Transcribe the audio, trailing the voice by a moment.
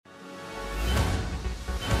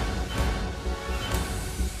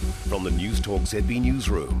From the Newstalk ZB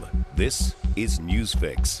Newsroom, this is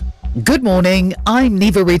Newsfix. Good morning, I'm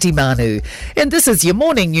Neva Reddy Manu, and this is your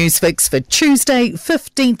morning Newsfix for Tuesday,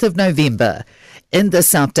 15th of November. In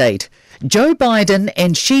this update, Joe Biden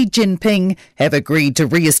and Xi Jinping have agreed to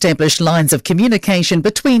re-establish lines of communication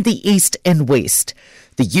between the East and West.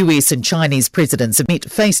 The US and Chinese presidents have met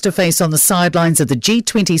face-to-face on the sidelines of the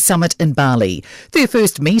G20 summit in Bali, their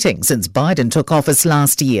first meeting since Biden took office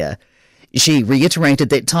last year. Xi reiterated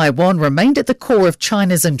that Taiwan remained at the core of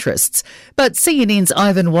China's interests, but CNN's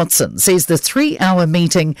Ivan Watson says the 3-hour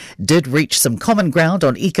meeting did reach some common ground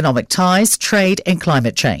on economic ties, trade and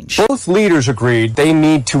climate change. Both leaders agreed they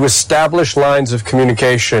need to establish lines of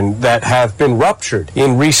communication that have been ruptured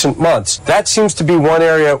in recent months. That seems to be one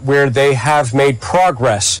area where they have made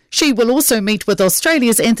progress. Xi will also meet with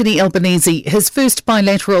Australia's Anthony Albanese, his first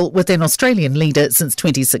bilateral with an Australian leader since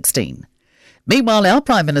 2016. Meanwhile, our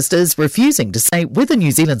Prime Minister is refusing to say whether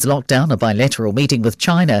New Zealand's locked down a bilateral meeting with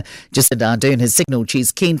China. Jacinda Ardern has signalled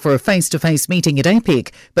she's keen for a face-to-face meeting at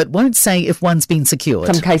APEC, but won't say if one's been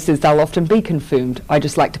secured. Some cases they'll often be confirmed. I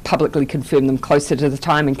just like to publicly confirm them closer to the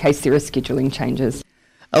time in case there are scheduling changes.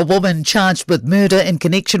 A woman charged with murder in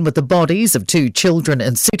connection with the bodies of 2 children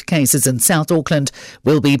in suitcases in South Auckland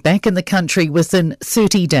will be back in the country within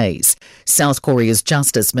 30 days. South Korea's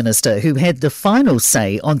Justice Minister, who had the final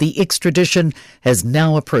say on the extradition, has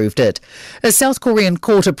now approved it. A South Korean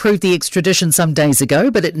court approved the extradition some days ago,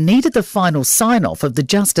 but it needed the final sign-off of the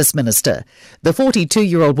Justice Minister. The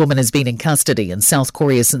 42-year-old woman has been in custody in South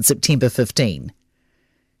Korea since September 15.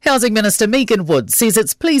 Housing Minister Megan Woods says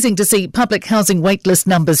it's pleasing to see public housing waitlist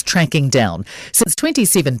numbers tracking down. Since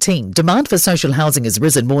 2017, demand for social housing has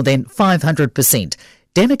risen more than 500%.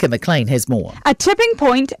 Danica McLean has more. A tipping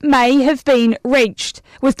point may have been reached,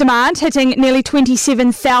 with demand hitting nearly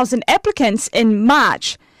 27,000 applicants in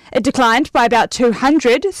March. It declined by about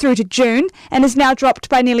 200 through to June and has now dropped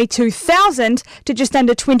by nearly 2,000 to just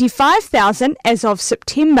under 25,000 as of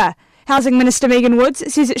September. Housing Minister Megan Woods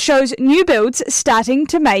says it shows new builds starting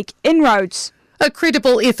to make inroads. A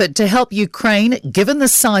credible effort to help Ukraine given the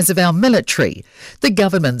size of our military. The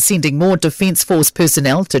government sending more Defence Force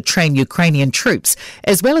personnel to train Ukrainian troops,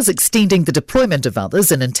 as well as extending the deployment of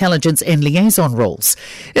others in intelligence and liaison roles.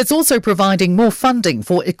 It's also providing more funding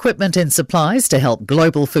for equipment and supplies to help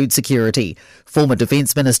global food security. Former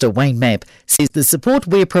Defence Minister Wayne Mapp says the support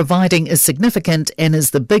we're providing is significant and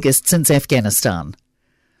is the biggest since Afghanistan.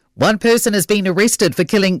 One person has been arrested for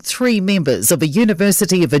killing 3 members of a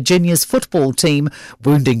University of Virginia's football team,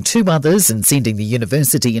 wounding 2 others and sending the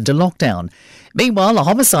university into lockdown. Meanwhile, a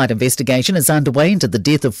homicide investigation is underway into the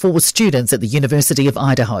death of 4 students at the University of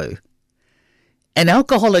Idaho. An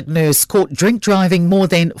alcoholic nurse caught drink driving more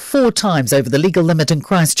than 4 times over the legal limit in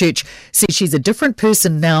Christchurch says she's a different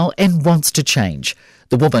person now and wants to change.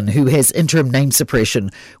 The woman, who has interim name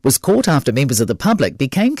suppression, was caught after members of the public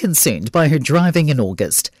became concerned by her driving in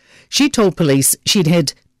August. She told police she'd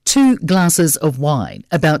had 2 glasses of wine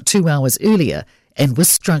about 2 hours earlier and was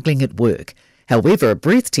struggling at work. However, a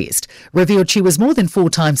breath test revealed she was more than 4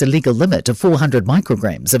 times the legal limit of 400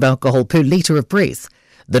 micrograms of alcohol per litre of breath.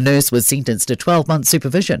 The nurse was sentenced to 12-month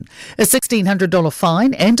supervision, a $1,600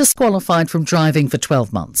 fine and disqualified from driving for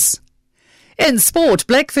 12 months. In sport,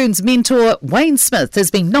 Black Ferns mentor Wayne Smith has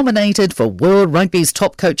been nominated for World Rugby's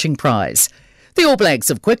top coaching prize. The All Blacks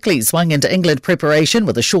have quickly swung into England preparation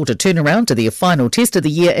with a shorter turnaround to their final test of the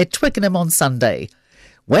year at Twickenham on Sunday.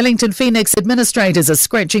 Wellington Phoenix administrators are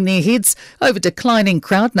scratching their heads over declining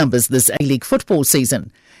crowd numbers this A-League football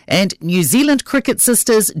season. And New Zealand cricket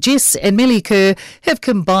sisters Jess and Melly Kerr have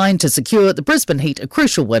combined to secure the Brisbane Heat a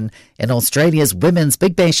crucial win in Australia's Women's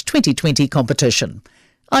Big Bash 2020 competition.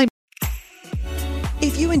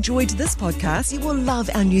 If you enjoyed this podcast, you will love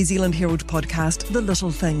our New Zealand Herald podcast, The Little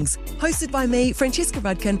Things, hosted by me, Francesca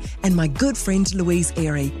Rudkin, and my good friend Louise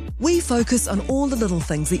Airy. We focus on all the little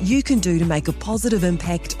things that you can do to make a positive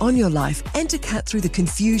impact on your life and to cut through the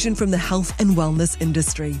confusion from the health and wellness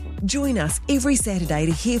industry. Join us every Saturday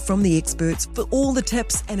to hear from the experts for all the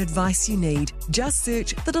tips and advice you need. Just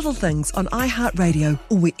search The Little Things on iHeartRadio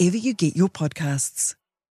or wherever you get your podcasts.